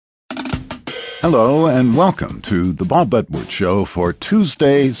Hello and welcome to the Bob Edwards Show for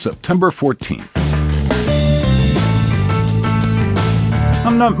Tuesday, September 14th.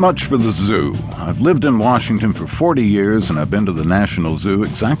 I'm not much for the zoo. I've lived in Washington for 40 years and I've been to the National Zoo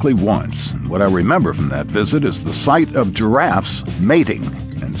exactly once. And what I remember from that visit is the sight of giraffes mating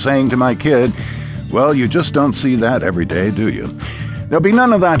and saying to my kid, well, you just don't see that every day, do you? There'll be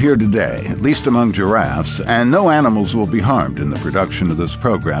none of that here today, at least among giraffes, and no animals will be harmed in the production of this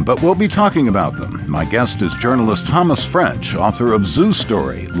program, but we'll be talking about them. My guest is journalist Thomas French, author of Zoo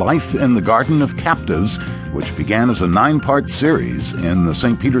Story, Life in the Garden of Captives, which began as a 9-part series in the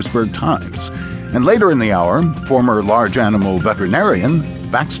St. Petersburg Times. And later in the hour, former large animal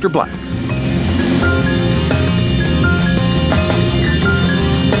veterinarian Baxter Black.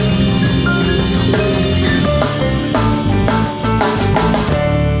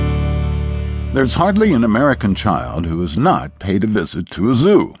 There's hardly an American child who has not paid a visit to a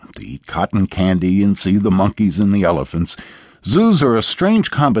zoo to eat cotton candy and see the monkeys and the elephants. Zoos are a strange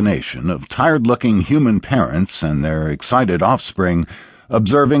combination of tired-looking human parents and their excited offspring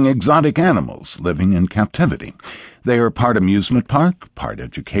observing exotic animals living in captivity. They are part amusement park, part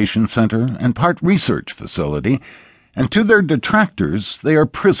education center, and part research facility, and to their detractors, they are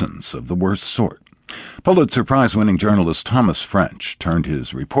prisons of the worst sort. Pulitzer Prize-winning journalist Thomas French turned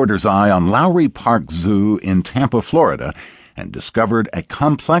his reporter's eye on Lowry Park Zoo in Tampa, Florida, and discovered a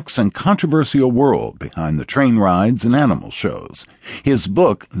complex and controversial world behind the train rides and animal shows. His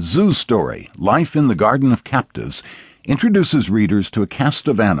book, Zoo Story, Life in the Garden of Captives, introduces readers to a cast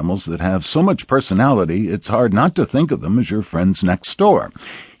of animals that have so much personality it's hard not to think of them as your friends next door.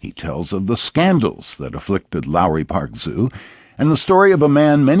 He tells of the scandals that afflicted Lowry Park Zoo, and the story of a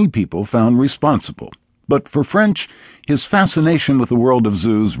man many people found responsible. But for French, his fascination with the world of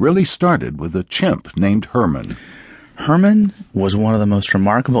zoos really started with a chimp named Herman. Herman was one of the most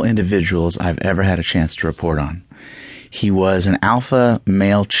remarkable individuals I've ever had a chance to report on. He was an alpha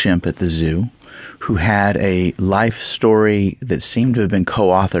male chimp at the zoo who had a life story that seemed to have been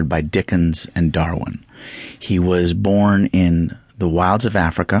co-authored by Dickens and Darwin. He was born in the wilds of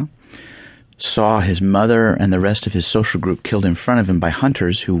Africa, saw his mother and the rest of his social group killed in front of him by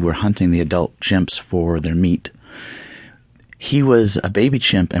hunters who were hunting the adult chimps for their meat. He was a baby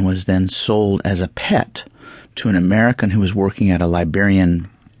chimp and was then sold as a pet to an American who was working at a Liberian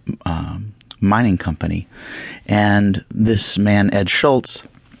mining company. And this man, Ed Schultz,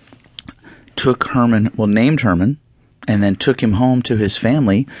 named Herman, and then took him home to his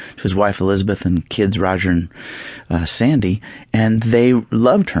family, to his wife Elizabeth and kids Roger and Sandy, and they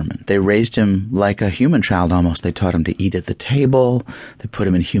loved Herman. They raised him like a human child almost. They taught him to eat at the table. They put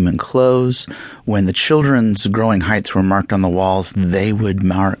him in human clothes. When the children's growing heights were marked on the walls, they would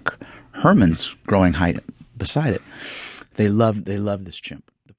mark Herman's growing height beside it. They loved this chimp.